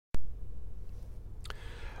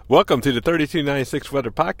Welcome to the 3296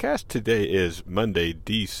 Weather Podcast. Today is Monday,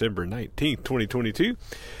 December 19th, 2022.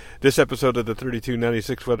 This episode of the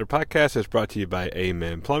 3296 Weather Podcast is brought to you by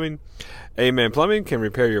Amen Plumbing. Amen Plumbing can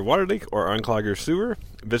repair your water leak or unclog your sewer.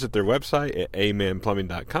 Visit their website at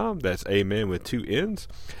amenplumbing.com. That's Amen with two N's.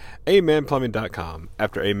 Amenplumbing.com.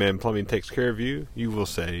 After Amen Plumbing takes care of you, you will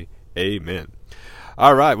say Amen.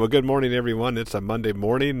 All right. Well, good morning, everyone. It's a Monday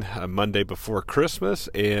morning, a Monday before Christmas.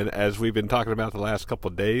 And as we've been talking about the last couple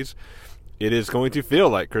of days, it is going to feel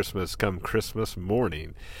like Christmas come Christmas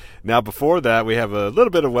morning. Now, before that, we have a little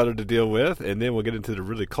bit of weather to deal with, and then we'll get into the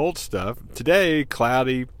really cold stuff. Today,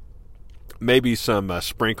 cloudy, maybe some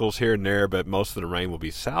sprinkles here and there, but most of the rain will be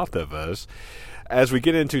south of us. As we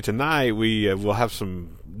get into tonight, we will have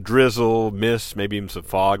some drizzle, mist, maybe even some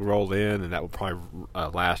fog roll in, and that will probably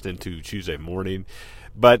last into Tuesday morning.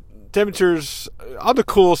 But temperatures on the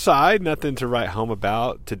cool side, nothing to write home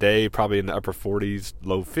about. Today, probably in the upper 40s,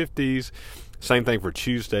 low 50s. Same thing for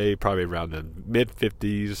Tuesday, probably around the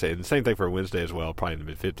mid-50s, and same thing for Wednesday as well, probably in the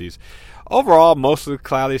mid-50s. Overall, mostly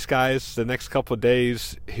cloudy skies. The next couple of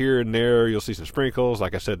days, here and there, you'll see some sprinkles.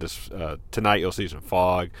 Like I said, tonight you'll see some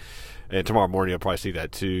fog, and tomorrow morning you'll probably see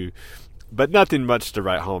that too. But nothing much to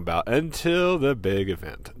write home about until the big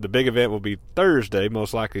event. The big event will be Thursday,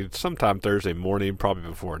 most likely sometime Thursday morning, probably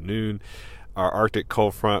before noon. Our Arctic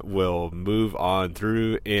cold front will move on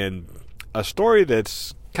through, and a story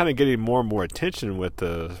that's kind of getting more and more attention with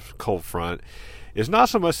the cold front is not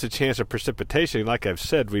so much the chance of precipitation. Like I've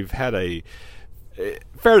said, we've had a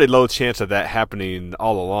fairly low chance of that happening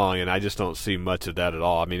all along, and I just don't see much of that at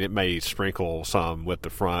all. I mean, it may sprinkle some with the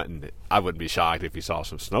front, and I wouldn't be shocked if you saw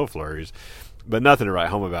some snow flurries, but nothing to write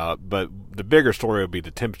home about. But the bigger story will be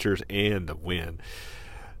the temperatures and the wind.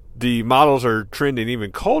 The models are trending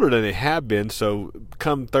even colder than they have been, so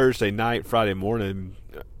come Thursday night, Friday morning,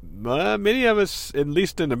 many of us, at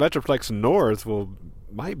least in the Metroplex North,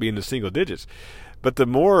 might be in the single digits. But the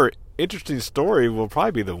more interesting story will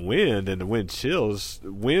probably be the wind and the wind chills.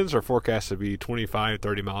 Winds are forecast to be 25,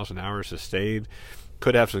 30 miles an hour sustained.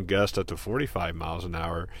 Could have some gusts up to 45 miles an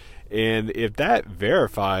hour. And if that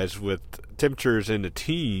verifies with temperatures in the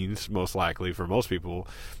teens, most likely for most people,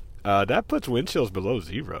 that puts wind chills below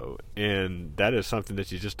zero, and that is something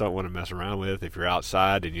that you just don't want to mess around with. If you're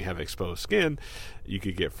outside and you have exposed skin, you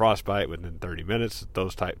could get frostbite within 30 minutes,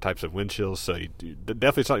 those types of wind chills, so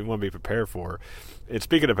definitely something you want to be prepared for. And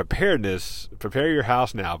speaking of preparedness, prepare your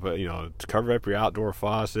house now, but to cover up your outdoor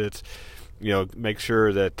faucets. Make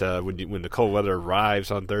sure that when the cold weather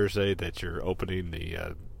arrives on Thursday, that you're opening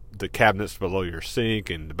the cabinets below your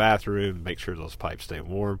sink and the bathroom. Make sure those pipes stay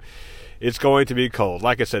warm. It's going to be cold.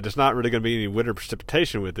 Like I said, it's not really going to be any winter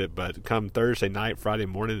precipitation with it, but come Thursday night, Friday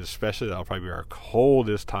morning especially, that'll probably be our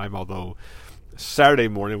coldest time, although Saturday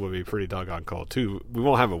morning will be pretty doggone cold too. We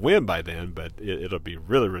won't have a wind by then, but it'll be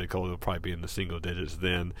really, really cold. It'll probably be in the single digits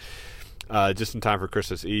then, just in time for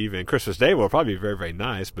Christmas Eve. And Christmas Day will probably be very, very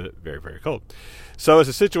nice, but very, very cold. So it's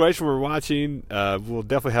a situation we're watching. We'll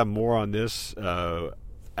definitely have more on this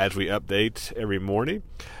as we update every morning.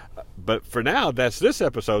 But for now, that's this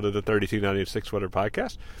episode of the 3296 Weather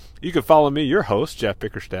Podcast. You can follow me, your host, Jeff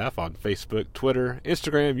Bickerstaff, on Facebook, Twitter,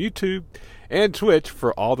 Instagram, YouTube, and Twitch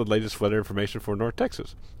for all the latest weather information for North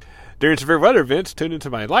Texas. During severe weather events, tune into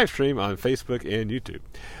my live stream on Facebook and YouTube.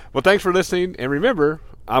 Well, thanks for listening, and remember,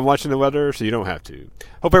 I'm watching the weather so you don't have to.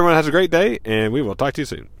 Hope everyone has a great day, and we will talk to you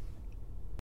soon.